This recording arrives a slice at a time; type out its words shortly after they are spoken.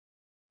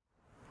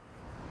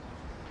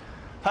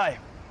Hi,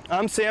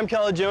 I'm Sam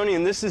Calagione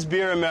and this is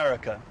Beer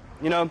America.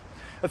 You know,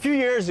 a few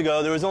years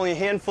ago there was only a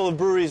handful of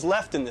breweries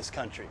left in this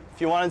country. If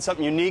you wanted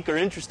something unique or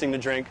interesting to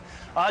drink,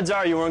 odds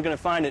are you weren't going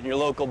to find it in your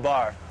local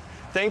bar.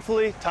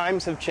 Thankfully,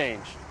 times have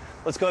changed.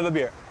 Let's go have a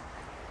beer.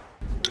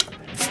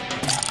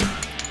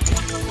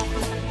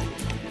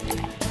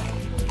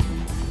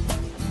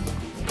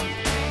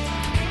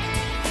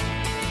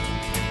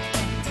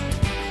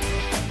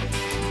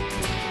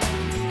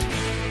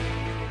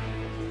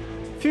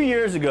 A few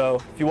years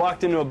ago, if you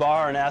walked into a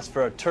bar and asked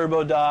for a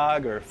turbo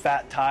dog or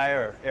fat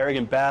tire or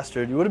arrogant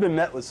bastard, you would have been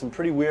met with some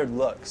pretty weird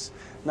looks.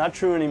 Not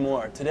true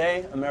anymore.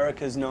 Today,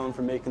 America is known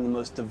for making the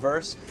most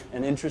diverse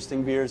and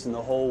interesting beers in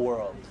the whole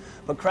world.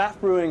 But craft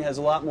brewing has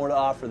a lot more to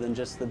offer than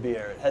just the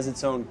beer. It has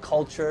its own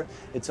culture,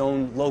 its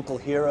own local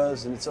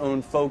heroes, and its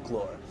own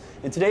folklore.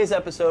 In today's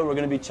episode, we're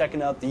going to be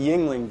checking out the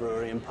Yuengling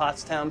Brewery in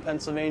Pottstown,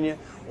 Pennsylvania,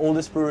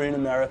 oldest brewery in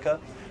America.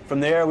 From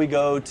there, we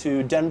go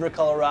to Denver,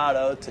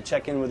 Colorado to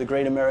check in with the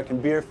Great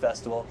American Beer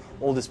Festival,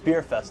 oldest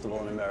beer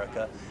festival in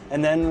America.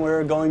 And then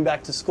we're going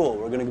back to school.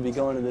 We're going to be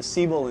going to the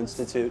Siebel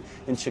Institute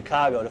in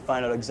Chicago to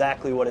find out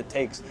exactly what it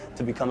takes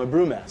to become a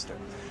brewmaster.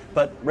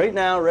 But right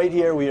now, right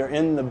here, we are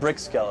in the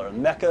Brickskeller, a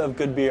mecca of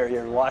good beer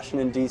here in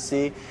Washington,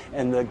 D.C.,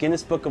 and the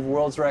Guinness Book of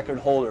World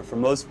Records holder for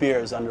most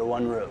beers under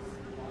one roof.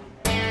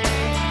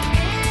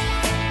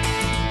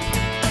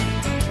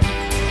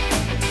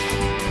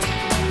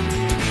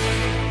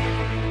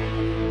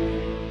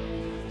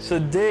 So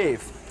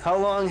Dave, how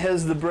long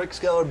has the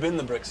Brickskeller been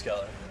the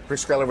Brickskeller?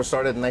 Brickskeller was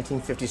started in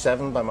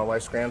 1957 by my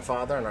wife's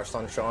grandfather, and our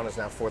son Sean is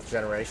now fourth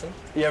generation.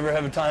 You ever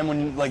have a time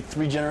when like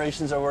 3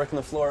 generations are working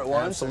the floor at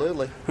once?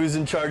 Absolutely. Who's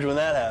in charge when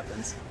that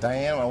happens?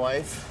 Diane, my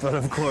wife. But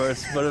of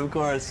course.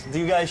 Do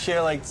you guys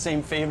share like the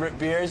same favorite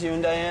beers, you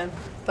and Diane?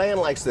 Diane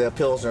likes the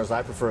Pilsners.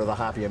 I prefer the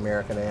hoppy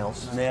American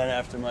ales. Man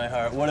after my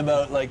heart. What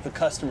about like the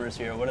customers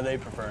here? What do they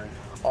prefer?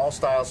 All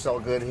styles sell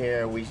good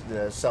here. We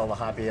sell the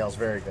hoppy ales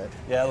very good.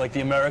 Yeah, like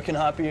the American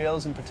hoppy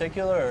ales in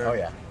particular? Or? Oh,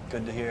 yeah.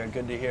 Good to hear,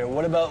 good to hear.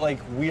 What about like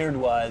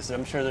weird-wise?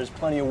 I'm sure there's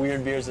plenty of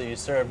weird beers that you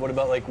serve. What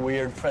about like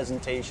weird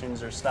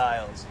presentations or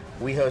styles?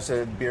 We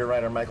hosted beer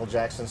writer Michael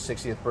Jackson's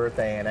 60th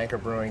birthday, and Anchor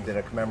Brewing did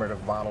a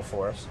commemorative bottle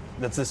for us.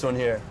 That's this one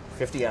here.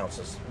 50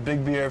 ounces.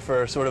 Big beer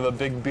for sort of a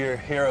big beer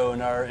hero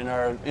in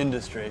our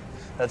industry.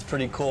 That's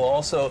pretty cool.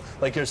 Also,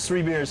 like there's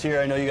 3 beers here.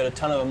 I know you got a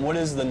ton of them. What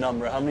is the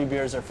number? How many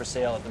beers are for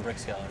sale at the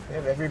Brickskeller? We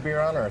have every beer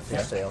on earth for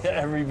sale. Yeah,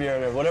 every beer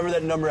on earth. Whatever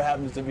that number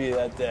happens to be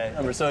that day.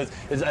 So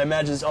I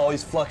imagine it's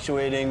always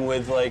fluctuating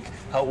with like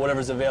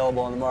whatever's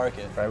available on the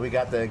market. Right. We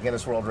got the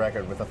Guinness World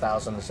Record with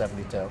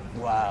 1,072.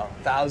 Wow,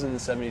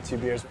 1,072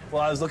 beers.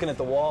 Well, I was looking at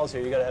the walls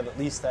here. You got to have at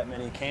least that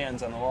many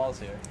cans on the walls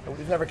here.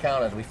 We've never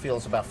counted. We feel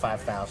it's about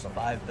 5,000.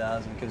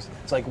 5,000, because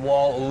it's like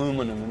wall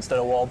aluminum instead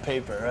of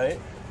wallpaper, right?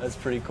 That's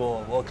pretty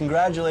cool. Well,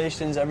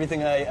 congratulations.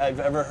 Everything I've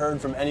ever heard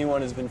from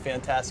anyone has been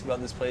fantastic about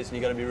this place, and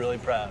you got to be really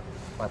proud.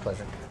 My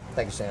pleasure.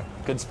 Thank you, Sam.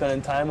 Good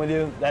spending time with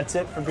you. That's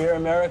it for Beer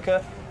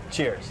America.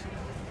 Cheers.